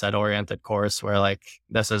growth mindset oriented course where like,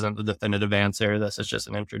 this isn't the definitive answer. This is just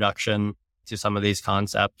an introduction to some of these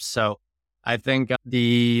concepts. So I think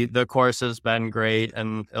the course has been great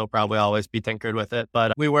and it'll probably always be tinkered with it.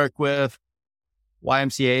 But we work with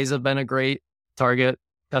YMCAs have been a great target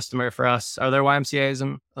customer for us. Are there YMCAs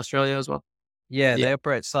in Australia as well? Yeah, they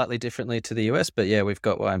operate slightly differently to the US, but yeah, we've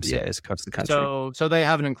got YMCAs across the country. So they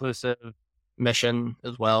have an inclusive mission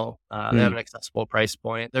as well. They have an accessible price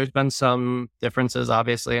point. There's been some differences,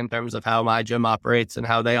 obviously, in terms of how my gym operates and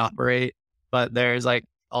how they operate. But there's like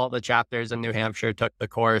all the chapters in New Hampshire took the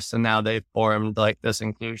course, and now they've formed like this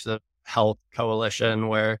inclusive health coalition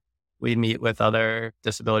where we meet with other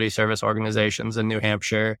disability service organizations in New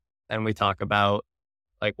Hampshire, and we talk about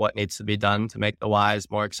like what needs to be done to make the Ys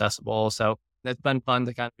more accessible. So it's been fun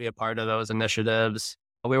to kind of be a part of those initiatives.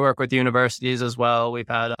 We work with universities as well. We've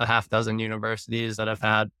had a half dozen universities that have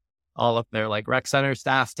had all of their like rec center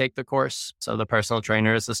staff take the course. So the personal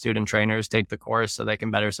trainers, the student trainers take the course so they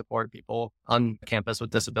can better support people on campus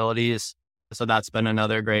with disabilities. So that's been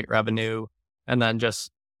another great revenue. And then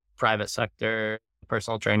just private sector,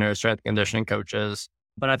 personal trainers, strength and conditioning coaches.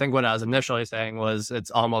 But I think what I was initially saying was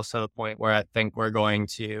it's almost to the point where I think we're going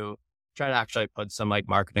to try to actually put some like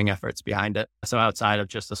marketing efforts behind it. So outside of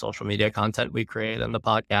just the social media content we create and the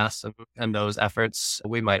podcasts and those efforts,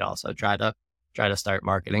 we might also try to start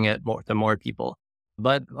marketing it to more people.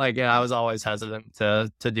 But like, yeah, I was always hesitant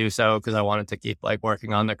to do so because I wanted to keep like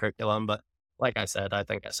working on the curriculum. But like I said, I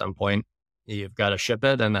think at some point you've got to ship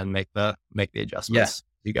it and then make the adjustments.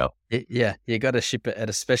 You go. Yeah, you got to ship it, and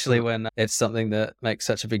especially when it's something that makes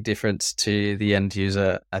such a big difference to the end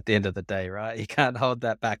user at the end of the day, right? You can't hold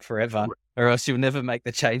that back forever, or else you'll never make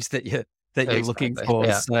the change that you're looking for.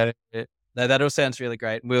 Yeah. So no, that all sounds really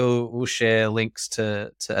great. We'll share links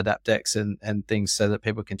to AdaptX and things so that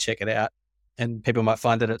people can check it out, and people might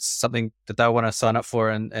find that it's something that they'll want to sign up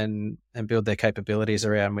for and build their capabilities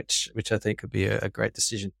around, which I think would be a great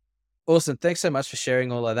decision. Awesome. Thanks so much for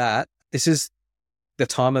sharing all of that. This is the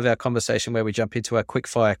time of our conversation where we jump into our quick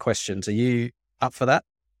fire questions. Are you up for that?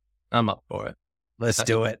 I'm up for it. Let's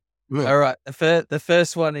do it. All right. The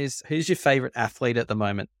first one is, who's your favorite athlete at the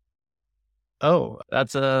moment? Oh,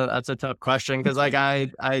 that's a tough question because like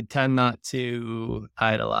I tend not to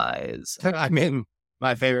idolize. I mean,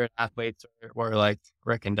 my favorite athletes were like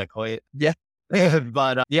Rick and Decoit. Yeah.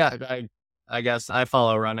 But I guess I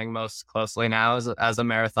follow running most closely now as a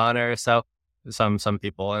marathoner. So some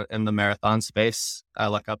people in the marathon space I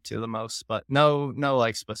look up to the most, but no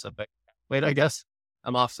like specific. Wait, I guess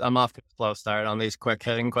I'm off to a slow start on these quick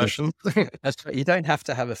hitting questions. That's right. You don't have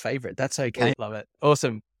to have a favorite. That's okay. Love it.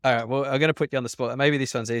 Awesome. All right. Well, I'm going to put you on the spot. Maybe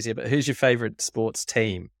this one's easier, but who's your favorite sports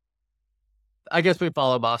team? I guess we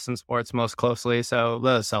follow Boston sports most closely. So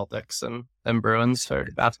the Celtics and Bruins for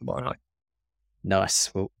basketball.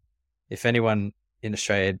 Nice. Well, if anyone in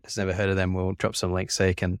Australia has never heard of them, we'll drop some links so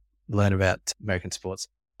you can learn about American sports.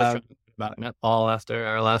 About netball after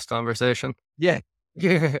our last conversation. Yeah.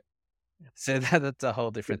 So that's a whole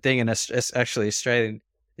different thing. And it's actually Australian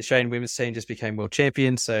women's team just became world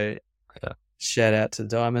champions. So shout out to the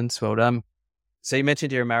Diamonds. Well done. So you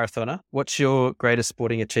mentioned you're a marathoner. What's your greatest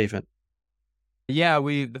sporting achievement? Yeah,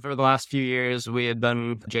 for the last few years,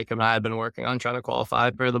 Jacob and I had been working on trying to qualify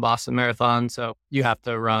for the Boston Marathon. So you have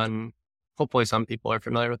to run, hopefully some people are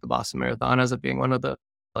familiar with the Boston Marathon as it being one of the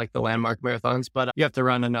landmark marathons, but you have to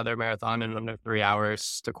run another marathon in under 3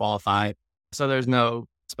 hours to qualify. So there's no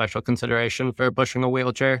special consideration for pushing a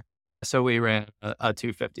wheelchair. So we ran a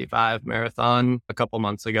 2:55 marathon a couple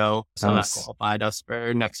months ago. So that qualified us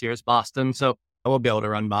for next year's Boston. So we'll be able to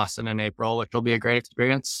run Boston in April, which will be a great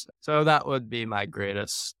experience. So that would be my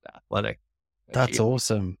greatest athletic achievement. That's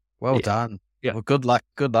awesome. Well done. Yeah. Well, good luck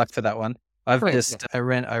for that one. I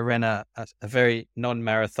ran a very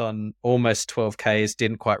non-marathon, almost 12 Ks,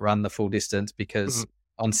 didn't quite run the full distance because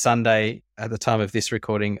on Sunday, at the time of this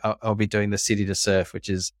recording, I'll be doing the City to Surf, which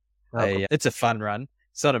is it's a fun run.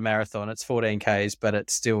 It's not a marathon, it's 14 Ks, but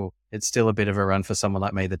it's still a bit of a run for someone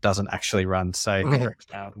like me that doesn't actually run. So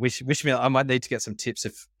wish me, I might need to get some tips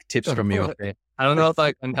from you. I don't know if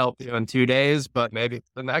I can help you in 2 days, but maybe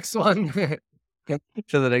the next one. For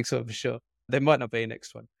the next one, for sure. There might not be a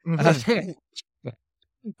next one. All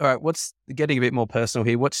right. What's getting a bit more personal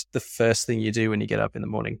here? What's the first thing you do when you get up in the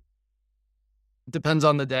morning? Depends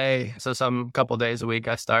on the day. So some couple days a week,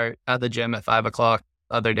 I start at the gym at 5 o'clock.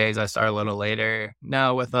 Other days I start a little later.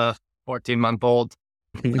 Now with a 14-month-old,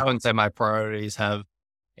 I wouldn't say my priorities have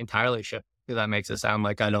entirely shifted because that makes it sound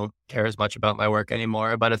like I don't care as much about my work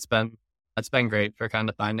anymore, but it's been great for kind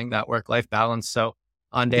of finding that work-life balance. So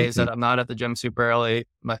On days that I'm not at the gym super early,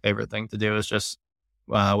 my favorite thing to do is just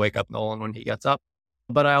wake up Nolan when he gets up.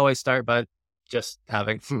 But I always start by just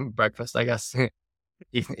having breakfast, I guess. I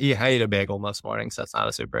eat a bagel most mornings. That's not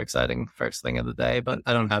a super exciting first thing of the day, but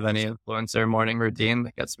I don't have any influencer morning routine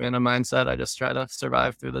that gets me in a mindset. I just try to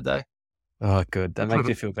survive through the day. Oh, good. That makes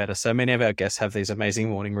me feel better. So many of our guests have these amazing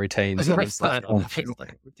morning routines. And it's like,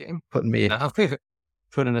 putting me,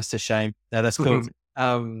 putting us to shame. No, that's cool.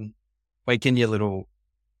 Waking your little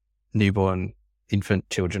newborn infant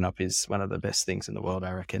children up is one of the best things in the world,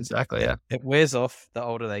 I reckon. Exactly, yeah. It wears off the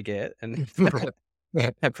older they get, and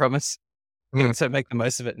I promise. So make the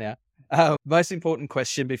most of it now. Most important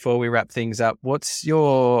question before we wrap things up: what's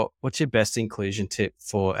your best inclusion tip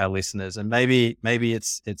for our listeners? And maybe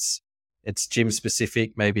it's gym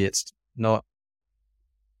specific, maybe it's not.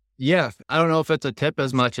 Yeah, I don't know if it's a tip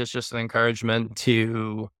as much as just an encouragement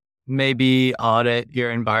to maybe audit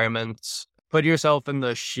your environment, put yourself in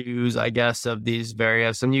the shoes, I guess, of these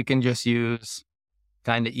various, and you can just use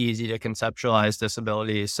kind of easy to conceptualize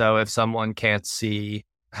disabilities. So if someone can't see,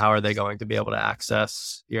 how are they going to be able to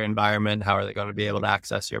access your environment? How are they going to be able to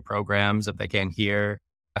access your programs? If they can't hear,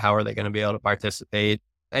 how are they going to be able to participate?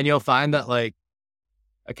 And you'll find that like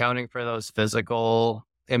accounting for those physical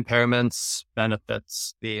impairments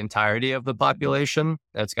benefits the entirety of the population.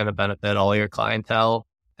 That's going to benefit all your clientele.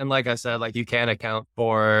 And like I said, like you can't account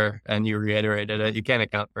for, and you reiterated it, you can't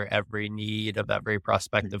account for every need of every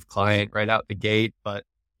prospective client right out the gate, but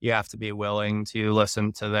you have to be willing to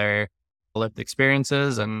listen to their lived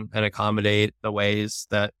experiences and accommodate the ways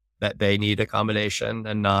that they need accommodation,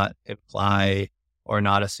 and not imply or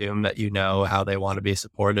not assume that you know how they want to be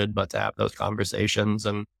supported, but to have those conversations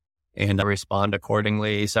and respond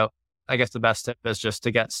accordingly. So I guess the best tip is just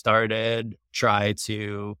to get started, try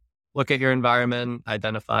to look at your environment,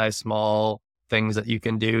 identify small things that you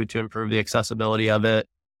can do to improve the accessibility of it.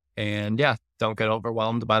 And yeah, don't get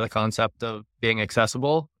overwhelmed by the concept of being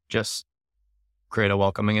accessible. Just create a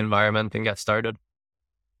welcoming environment and get started.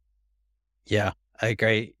 Yeah, I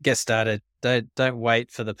agree. Get started. Don't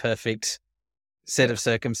wait for the perfect set of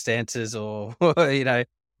circumstances or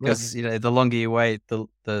because the longer you wait, the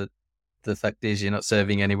fact is you're not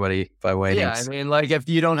serving anybody by waiting. Yeah, I mean, like if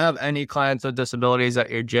you don't have any clients with disabilities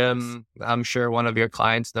at your gym, I'm sure one of your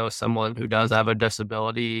clients knows someone who does have a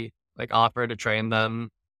disability, like offer to train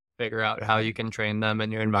them, figure out how you can train them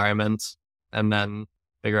in your environments, and then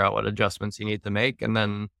figure out what adjustments you need to make, and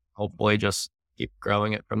then hopefully just keep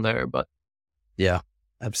growing it from there. But yeah,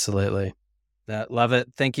 absolutely. Love it.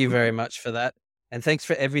 Thank you very much for that. And thanks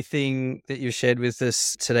for everything that you've shared with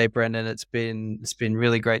us today, Brendan. It's been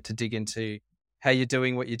really great to dig into how you're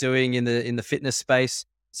doing what you're doing in the fitness space.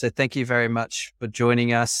 So thank you very much for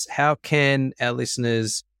joining us. How can our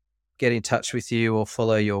listeners get in touch with you or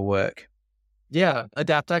follow your work? Yeah,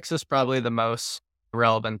 AdaptX is probably the most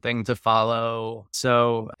relevant thing to follow.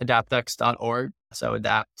 So adaptx.org. So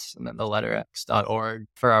adapt and then the letter x.org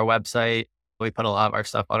for our website. We put a lot of our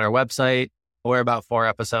stuff on our website. We're about 4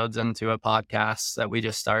 episodes into a podcast that we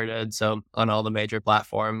just started. So on all the major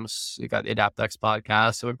platforms, you got the AdaptX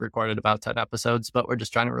podcast. So we've recorded about 10 episodes, but we're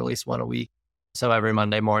just trying to release one a week. So every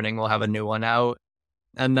Monday morning, we'll have a new one out.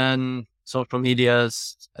 And then social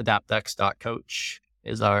medias, adaptx.coach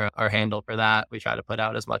is our handle for that. We try to put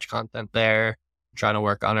out as much content there, trying to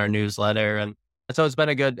work on our newsletter. And so it's been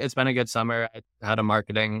a good summer. I had a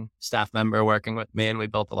marketing staff member working with me, and we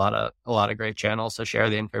built a lot of great channels to share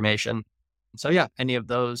the information. So yeah, any of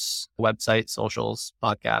those websites, socials,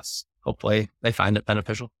 podcasts, hopefully they find it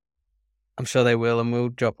beneficial. I'm sure they will, and we'll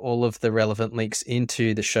drop all of the relevant links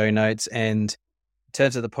into the show notes. And in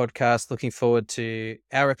terms of the podcast, looking forward to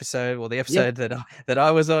our episode, or the episode that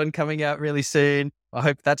I was on, coming out really soon. I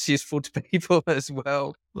hope that's useful to people as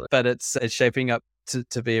well. But it's shaping up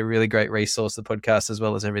to be a really great resource, the podcast, as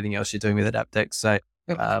well as everything else you're doing with AdaptX. So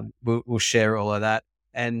we'll share all of that.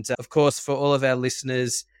 And of course, for all of our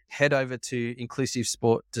listeners, head over to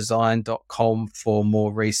inclusivesportdesign.com for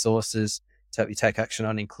more resources to help you take action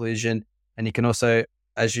on inclusion. And you can also,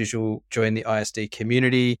 as usual, join the ISD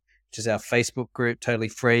community, which is our Facebook group, totally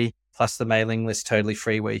free, plus the mailing list, totally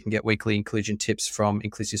free, where you can get weekly inclusion tips from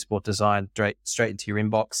Inclusive Sport Design straight into your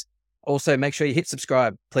inbox. Also, make sure you hit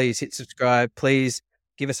subscribe. Please hit subscribe. Please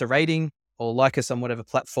give us a rating or like us on whatever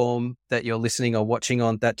platform that you're listening or watching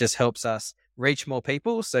on. That just helps us reach more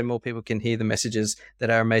people, so more people can hear the messages that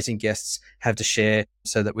our amazing guests have to share,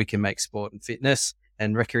 so that we can make sport and fitness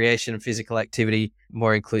and recreation and physical activity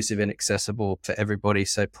more inclusive and accessible for everybody.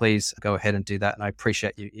 So please go ahead and do that. And I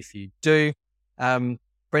appreciate you if you do.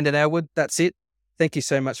 Brendan Aylward, that's it. Thank you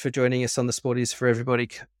so much for joining us on The Sport Is For Everybody.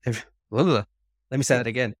 Let me say that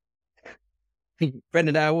again.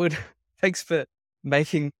 Brendan Aylward, thanks for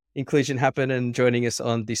making inclusion happen and joining us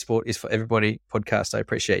on the Sport is for Everybody podcast. I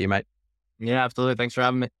appreciate you, mate. Yeah, absolutely. Thanks for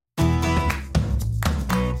having me.